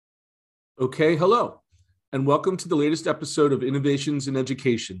Okay, hello, and welcome to the latest episode of Innovations in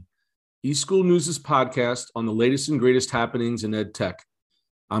Education, eSchool News' podcast on the latest and greatest happenings in ed tech.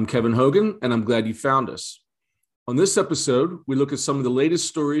 I'm Kevin Hogan, and I'm glad you found us. On this episode, we look at some of the latest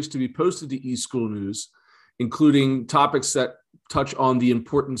stories to be posted to eSchool News, including topics that touch on the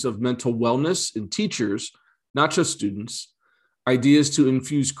importance of mental wellness in teachers, not just students, ideas to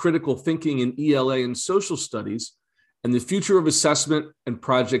infuse critical thinking in ELA and social studies, and the future of assessment and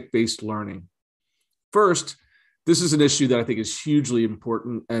project-based learning. First, this is an issue that I think is hugely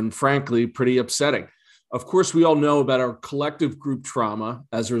important and frankly, pretty upsetting. Of course, we all know about our collective group trauma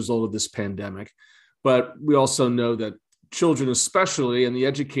as a result of this pandemic, but we also know that children especially, and the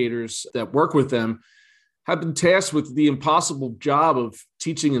educators that work with them, have been tasked with the impossible job of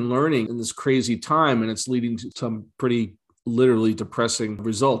teaching and learning in this crazy time, and it's leading to some pretty literally depressing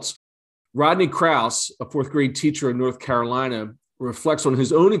results. Rodney Krause, a fourth grade teacher in North Carolina, reflects on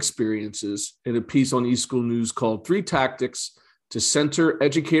his own experiences in a piece on eSchool News called 3 Tactics to Center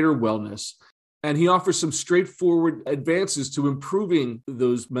Educator Wellness. And he offers some straightforward advances to improving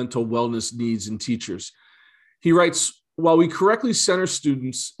those mental wellness needs in teachers. He writes, while we correctly center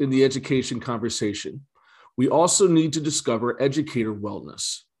students in the education conversation, we also need to discover educator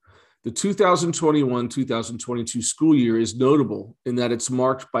wellness. The 2021-2022 school year is notable in that it's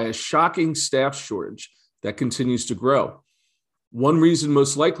marked by a shocking staff shortage that continues to grow. One reason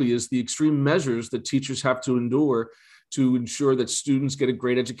most likely is the extreme measures that teachers have to endure to ensure that students get a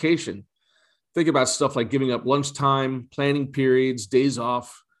great education. Think about stuff like giving up lunchtime, planning periods, days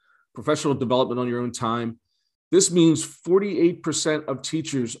off, professional development on your own time. This means 48% of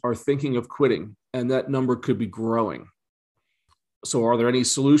teachers are thinking of quitting, and that number could be growing. So are there any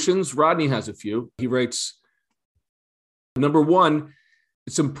solutions? Rodney has a few. He writes, number one,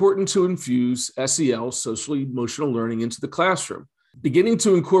 it's important to infuse SEL, social emotional learning, into the classroom. Beginning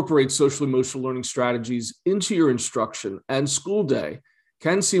to incorporate social emotional learning strategies into your instruction and school day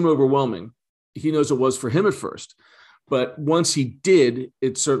can seem overwhelming. He knows it was for him at first, but once he did,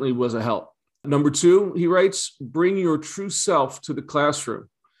 it certainly was a help. Number two, he writes, bring your true self to the classroom.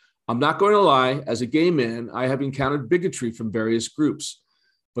 I'm not going to lie, as a gay man, I have encountered bigotry from various groups.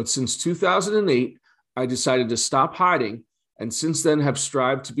 But since 2008, I decided to stop hiding, and since then have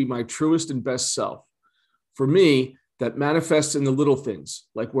strived to be my truest and best self. For me, that manifests in the little things,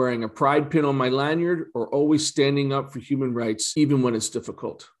 like wearing a pride pin on my lanyard or always standing up for human rights, even when it's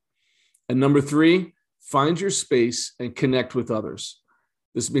difficult. And number three, find your space and connect with others.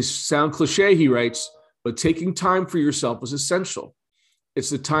 This may sound cliche, he writes, but taking time for yourself is essential. It's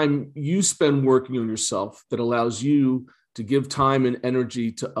the time you spend working on yourself that allows you to give time and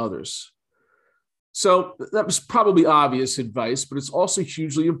energy to others. So that was probably obvious advice, but it's also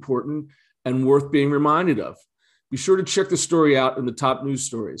hugely important and worth being reminded of. Be sure to check the story out in the top news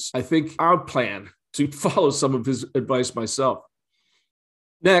stories. I think I'll plan to follow some of his advice myself.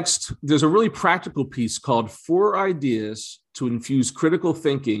 Next, there's a really practical piece called 4 Ideas to Infuse Critical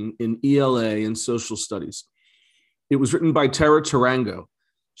Thinking in ELA and Social Studies. It was written by Tara Tarango.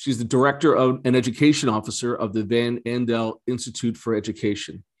 She's the director of an education officer of the Van Andel Institute for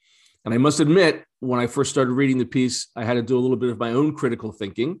Education. And I must admit, when I first started reading the piece, I had to do a little bit of my own critical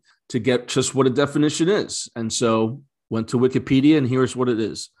thinking to get just what a definition is. And so went to Wikipedia, and here's what it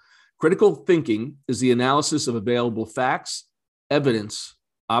is. Critical thinking is the analysis of available facts, evidence,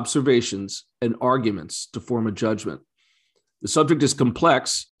 observations, and arguments to form a judgment. The subject is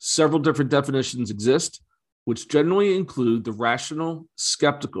complex. Several different definitions exist, which generally include the rational,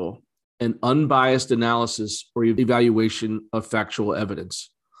 skeptical, and unbiased analysis or evaluation of factual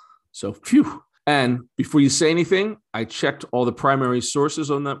evidence. So, phew. And before you say anything, I checked all the primary sources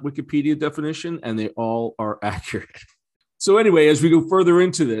on that Wikipedia definition, and they all are accurate. So anyway, as we go further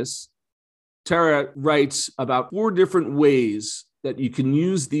into this, Tara writes about 4 different ways that you can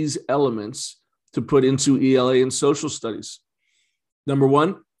use these elements to put into ELA and social studies. Number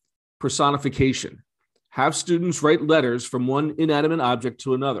 1, personification. Have students write letters from one inanimate object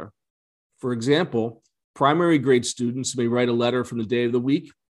to another. For example, primary grade students may write a letter from the day of the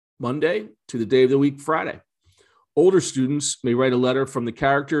week, Monday, to the day of the week, Friday. Older students may write a letter from the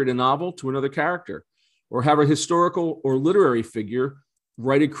character in a novel to another character, or have a historical or literary figure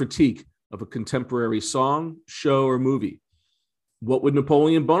write a critique of a contemporary song, show, or movie. What would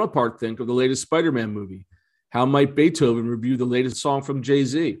Napoleon Bonaparte think of the latest Spider-Man movie? How might Beethoven review the latest song from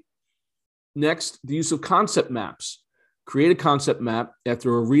Jay-Z? Next, the use of concept maps. Create a concept map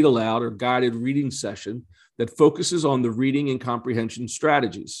after a read aloud or guided reading session that focuses on the reading and comprehension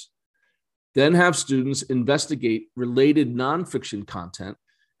strategies. Then have students investigate related nonfiction content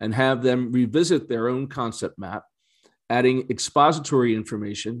and have them revisit their own concept map adding expository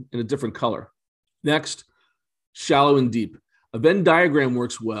information in a different color. Next, shallow and deep. A Venn diagram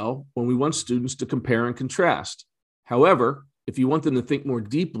works well when we want students to compare and contrast. However, if you want them to think more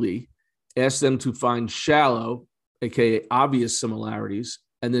deeply, ask them to find shallow, aka obvious similarities,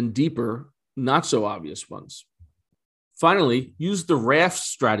 and then deeper, not so obvious ones. Finally, use the RAFT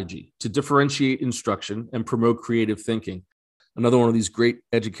strategy to differentiate instruction and promote creative thinking. Another one of these great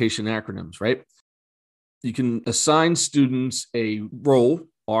education acronyms, right? You can assign students a role,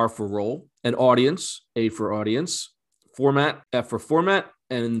 R for role, an audience, A for audience, format, F for format,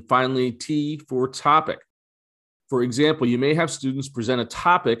 and finally T for topic. For example, you may have students present a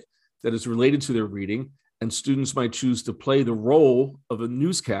topic that is related to their reading, and students might choose to play the role of a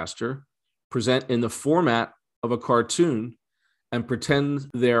newscaster, present in the format of a cartoon, and pretend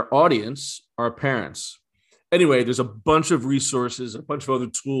their audience are parents. Anyway, there's a bunch of resources, a bunch of other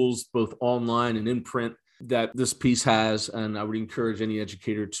tools, both online and in print, that this piece has, and I would encourage any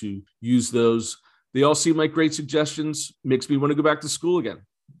educator to use those. They all seem like great suggestions. Makes me want to go back to school again.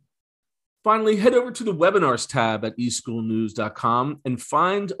 Finally, head over to the webinars tab at eschoolnews.com and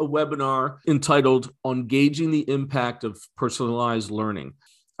find a webinar entitled On Gauging the Impact of Personalized Learning.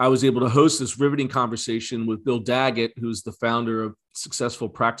 I was able to host this riveting conversation with Bill Daggett, who's the founder of Successful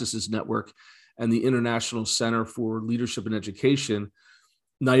Practices Network and the International Center for Leadership and Education.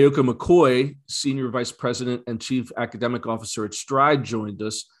 Nayoka McCoy, Senior Vice President and Chief Academic Officer at Stride, joined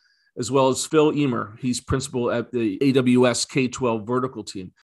us, as well as Phil Emer. He's principal at the AWS K-12 vertical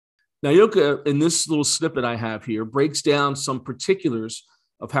team. Nayoka, in this little snippet I have here, breaks down some particulars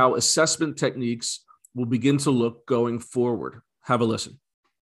of how assessment techniques will begin to look going forward. Have a listen.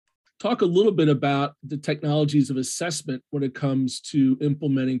 Talk a little bit about the technologies of assessment when it comes to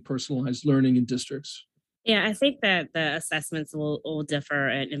implementing personalized learning in districts. Yeah, I think that the assessments will differ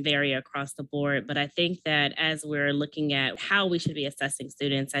and vary across the board. But I think that as we're looking at how we should be assessing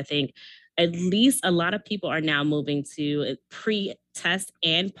students, I think at least a lot of people are now moving to pre-test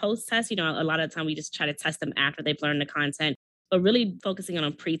and post-test. A lot of the time we just try to test them after they've learned the content, but really focusing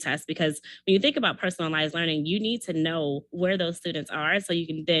on pre-test, because when you think about personalized learning, you need to know where those students are so you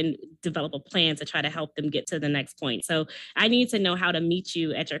can then develop a plan to try to help them get to the next point. So I need to know how to meet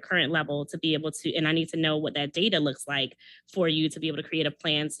you at your current level to be able to, and I need to know what that data looks like for you to be able to create a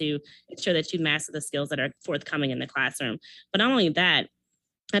plan to ensure that you master the skills that are forthcoming in the classroom. But not only that,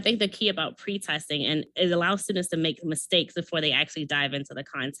 I think the key about pre-testing, and it allows students to make mistakes before they actually dive into the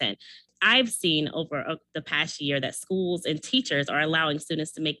content. I've seen over the past year that schools and teachers are allowing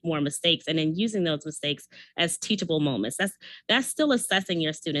students to make more mistakes and then using those mistakes as teachable moments. That's still assessing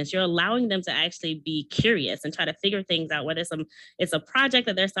your students. You're allowing them to actually be curious and try to figure things out, whether it's a project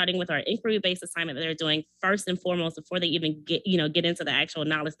that they're starting with or an inquiry-based assignment that they're doing first and foremost before they even get into the actual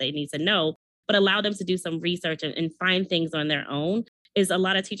knowledge they need to know, but allow them to do some research and find things on their own. Is a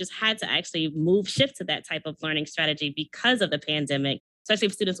lot of teachers had to actually shift to that type of learning strategy because of the pandemic, especially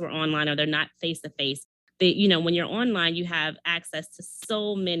if students were online or they're not face-to-face. When you're online, you have access to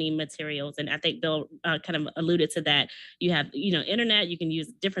so many materials. And I think Bill kind of alluded to that. You have, internet, you can use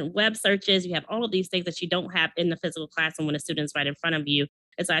different web searches. You have all of these things that you don't have in the physical classroom when a student's right in front of you.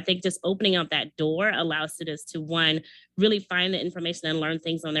 And so I think just opening up that door allows students to, one, really find the information and learn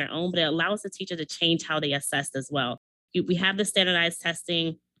things on their own, but it allows the teacher to change how they assess as well. We have the standardized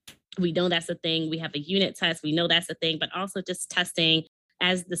testing. We know that's a thing. We have a unit test. We know that's a thing, but also just testing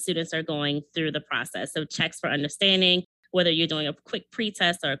as the students are going through the process. So checks for understanding, whether you're doing a quick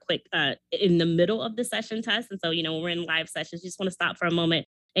pre-test or a quick in the middle of the session test. And so, when we're in live sessions, you just want to stop for a moment,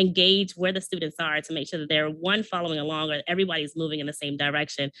 engage where the students are to make sure that they're, one, following along, or everybody's moving in the same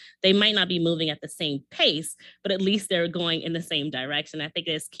direction. They might not be moving at the same pace, but at least they're going in the same direction. I think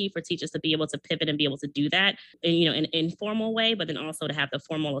it's key for teachers to be able to pivot and be able to do that in an informal way, but then also to have the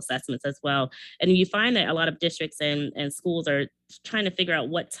formal assessments as well. And you find that a lot of districts and schools are trying to figure out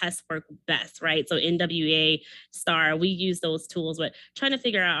what tests work best, right? So NWA, STAR, we use those tools, but trying to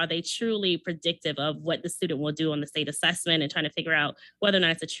figure out, are they truly predictive of what the student will do on the state assessment, and trying to figure out whether or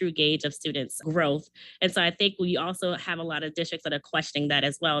not it's a true gauge of students' growth. And so I think we also have a lot of districts that are questioning that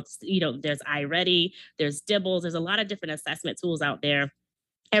as well. There's iReady, there's Dibbles, there's a lot of different assessment tools out there.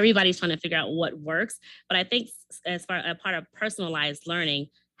 Everybody's trying to figure out what works. But I think as far as a part of personalized learning,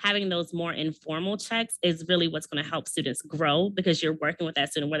 having those more informal checks is really what's going to help students grow, because you're working with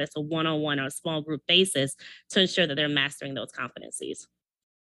that student, whether it's a one-on-one or a small group basis, to ensure that they're mastering those competencies.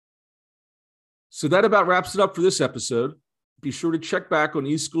 So that about wraps it up for this episode. Be sure to check back on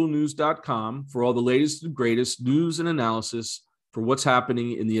eschoolnews.com for all the latest and greatest news and analysis for what's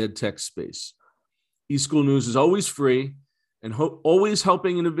happening in the EdTech space. eSchool News is always free and always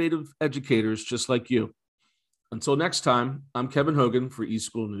helping innovative educators just like you. Until next time, I'm Kevin Hogan for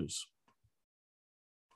eSchool News.